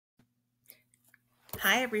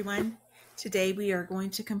Hi everyone. Today we are going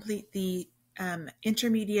to complete the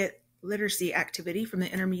intermediate literacy activity from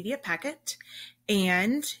the intermediate packet,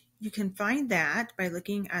 and you can find that by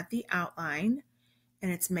looking at the outline,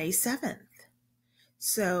 and it's May 7th.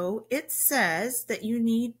 So it says that you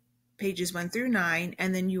need pages 1 through 9,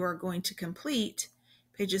 and then you are going to complete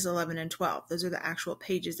pages 11 and 12. Those are the actual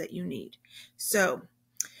pages that you need. So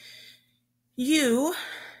you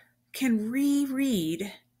can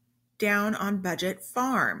reread Down on Budget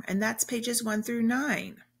Farm, and that's pages 1 through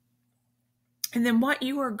 9. And then what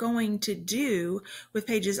you are going to do with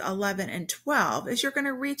pages 11 and 12 is you're going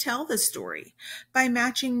to retell the story by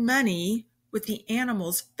matching money with the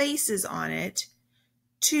animals' faces on it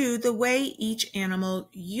to the way each animal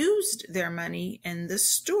used their money in the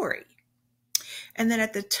story. And then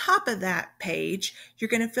at the top of that page, you're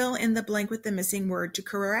going to fill in the blank with the missing word to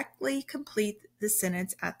correctly complete the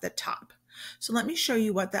sentence at the top. So let me show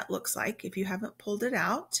you what that looks like if you haven't pulled it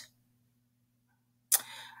out.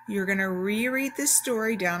 You're going to reread this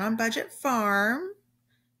story, Down on Budget Farm.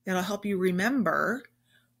 It'll help you remember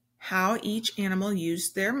how each animal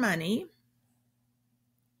used their money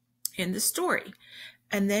in the story.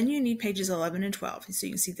 And then you need pages 11 and 12. So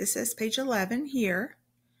you can see this says page 11 here.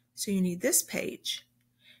 So you need this page.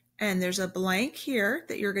 And there's a blank here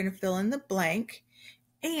that you're going to fill in the blank.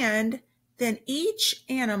 And then each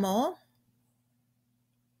animal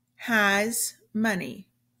has money.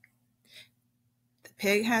 The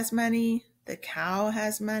pig has money. The cow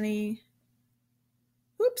has money.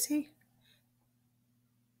 Whoopsie.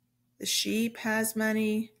 The sheep has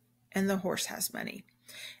money. And the horse has money.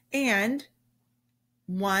 And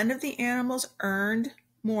one of the animals earned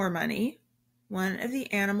more money. One of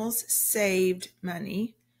the animals saved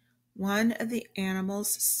money. One of the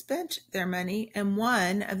animals spent their money. And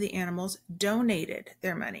one of the animals donated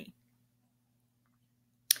their money.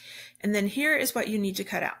 And then here is what you need to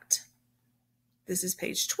cut out. This is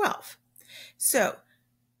page 12. So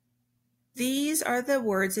these are the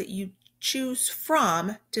words that you choose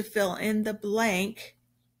from to fill in the blank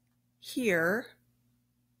here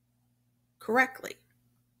correctly.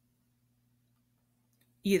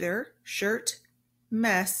 Either shirt,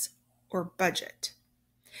 mess, or budget.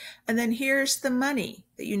 And then here's the money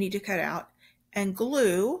that you need to cut out and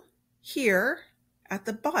glue here at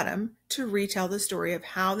the bottom to retell the story of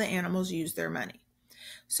how the animals use their money.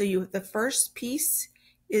 So the first piece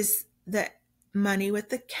is the money with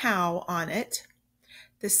the cow on it.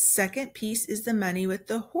 The second piece is the money with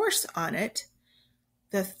the horse on it.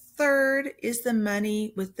 The third is the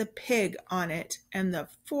money with the pig on it. And the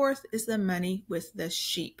fourth is the money with the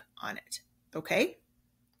sheep on it. Okay?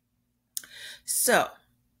 So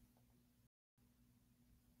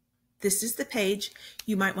this is the page.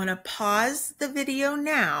 You might want to pause the video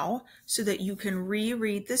now so that you can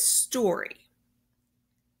reread the story.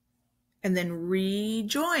 And then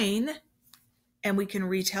rejoin and we can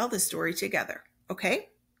retell the story together. Okay?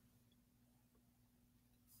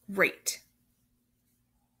 Great.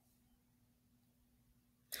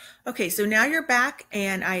 Okay, so now you're back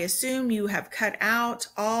and I assume you have cut out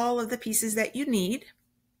all of the pieces that you need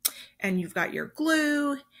and you've got your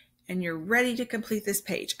glue and you're ready to complete this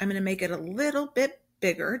page. I'm going to make it a little bit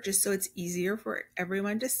bigger just so it's easier for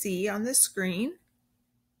everyone to see on the screen.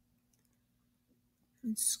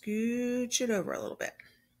 And scooch it over a little bit.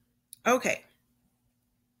 Okay.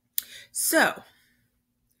 So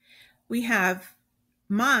we have,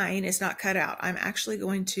 mine is not cut out. I'm actually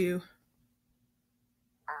going to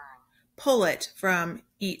pull it from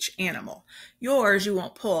each animal. Yours you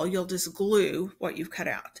won't pull, you'll just glue what you've cut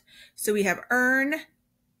out. So we have earn,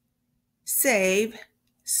 save,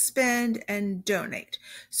 spend, and donate.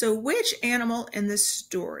 So which animal in the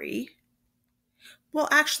story? Well,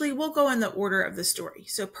 actually, we'll go in the order of the story.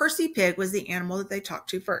 So Percy Pig was the animal that they talked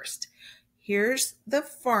to first. Here's the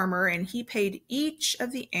farmer, and he paid each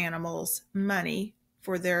of the animals money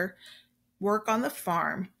for their work on the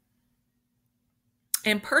farm.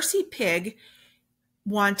 And Percy Pig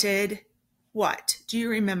wanted what? Do you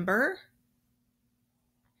remember?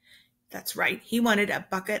 That's right. He wanted a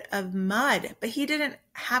bucket of mud, but he didn't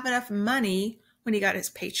have enough money when he got his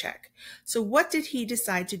paycheck. So what did he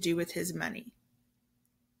decide to do with his money?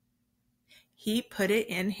 He put it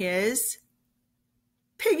in his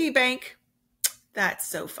piggy bank. That's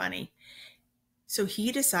so funny. So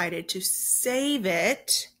he decided to save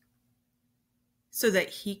it so that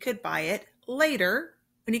he could buy it later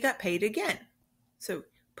when he got paid again. So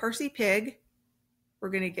Percy Pig, we're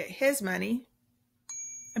going to get his money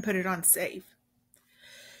and put it on save.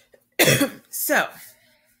 So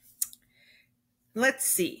let's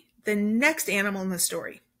see. The next animal in the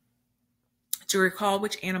story. Do you recall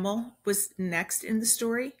which animal was next in the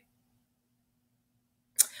story?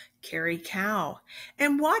 Carrie Cow.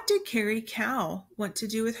 And what did Carrie Cow want to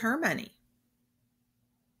do with her money?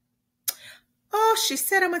 Oh, she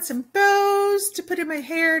said, I want some bows to put in my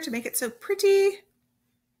hair to make it so pretty.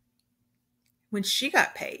 When she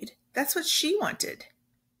got paid, that's what she wanted.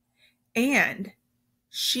 And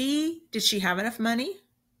did she have enough money?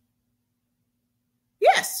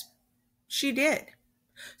 Yes, she did.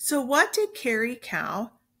 So what did Carrie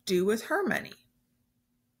Cow do with her money?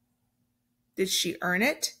 Did she earn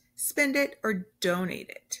it, spend it, or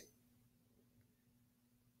donate it?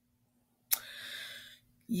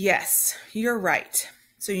 Yes, you're right.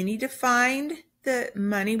 So you need to find the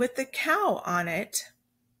money with the cow on it.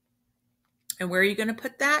 And where are you going to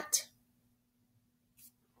put that?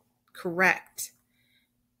 Correct.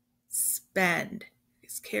 Spend.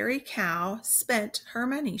 Because Carrie Cow spent her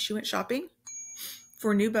money. She went shopping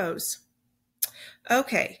for new bows.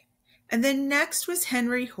 Okay. And then next was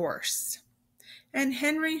Henry Horse. And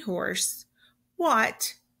Henry Horse,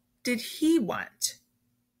 what did he want?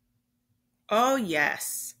 Oh,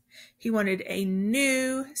 yes. He wanted a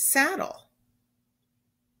new saddle.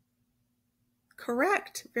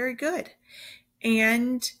 Correct. Very good.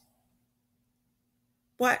 And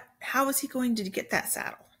how was he going to get that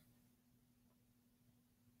saddle?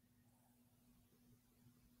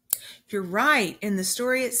 You're right. In the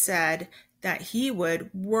story, it said that he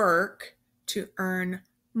would work to earn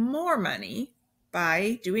more money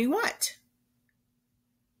by doing what?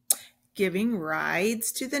 Giving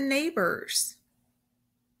rides to the neighbors.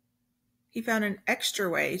 He found an extra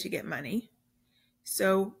way to get money.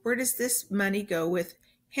 So where does this money go with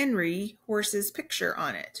Henry Horse's picture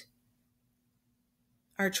on it?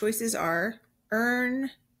 Our choices are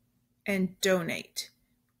earn and donate.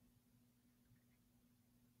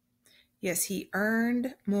 Yes, he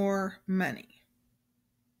earned more money.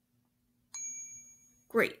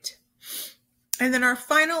 Great. And then our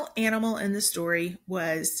final animal in the story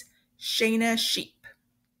was Shayna Sheep.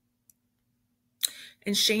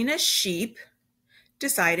 And Shayna Sheep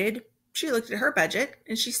decided, she looked at her budget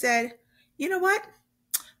and she said, you know what?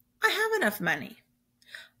 I have enough money.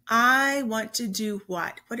 I want to do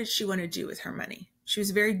what? What did she want to do with her money? She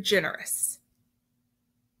was very generous.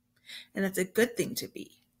 And that's a good thing to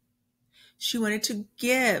be. She wanted to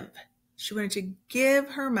give. She wanted to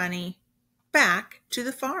give her money back to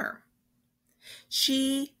the farm.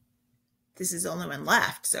 This is the only one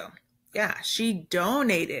left, so yeah, she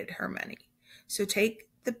donated her money. So take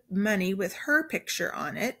the money with her picture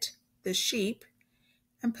on it, the sheep,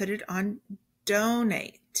 and put it on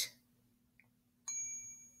donate.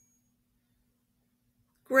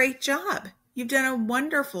 Great job. You've done a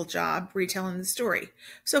wonderful job retelling the story.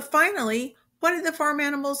 So finally, what did the farm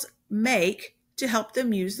animals make to help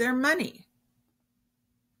them use their money?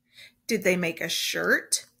 Did they make a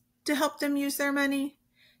shirt to help them use their money?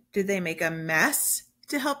 Did they make a mess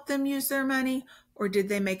to help them use their money? Or did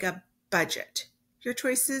they make a budget? Your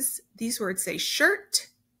choices, these words say shirt,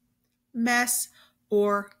 mess,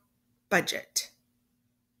 or budget.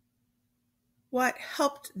 What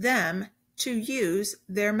helped them to use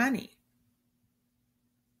their money?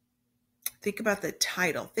 Think about the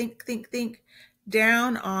title. Think.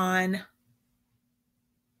 Down on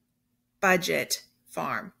budget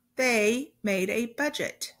farm. They made a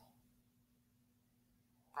budget.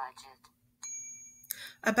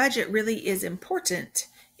 A budget really is important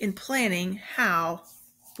in planning how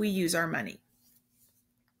we use our money.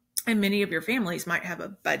 And many of your families might have a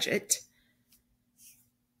budget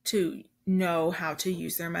to know how to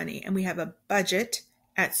use their money. And we have a budget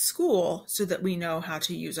at school so that we know how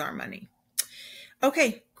to use our money.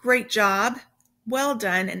 Okay, great job. Well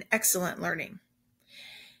done and excellent learning.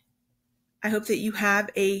 I hope that you have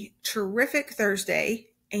a terrific Thursday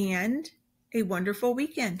and a wonderful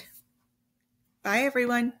weekend. Bye,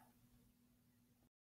 everyone.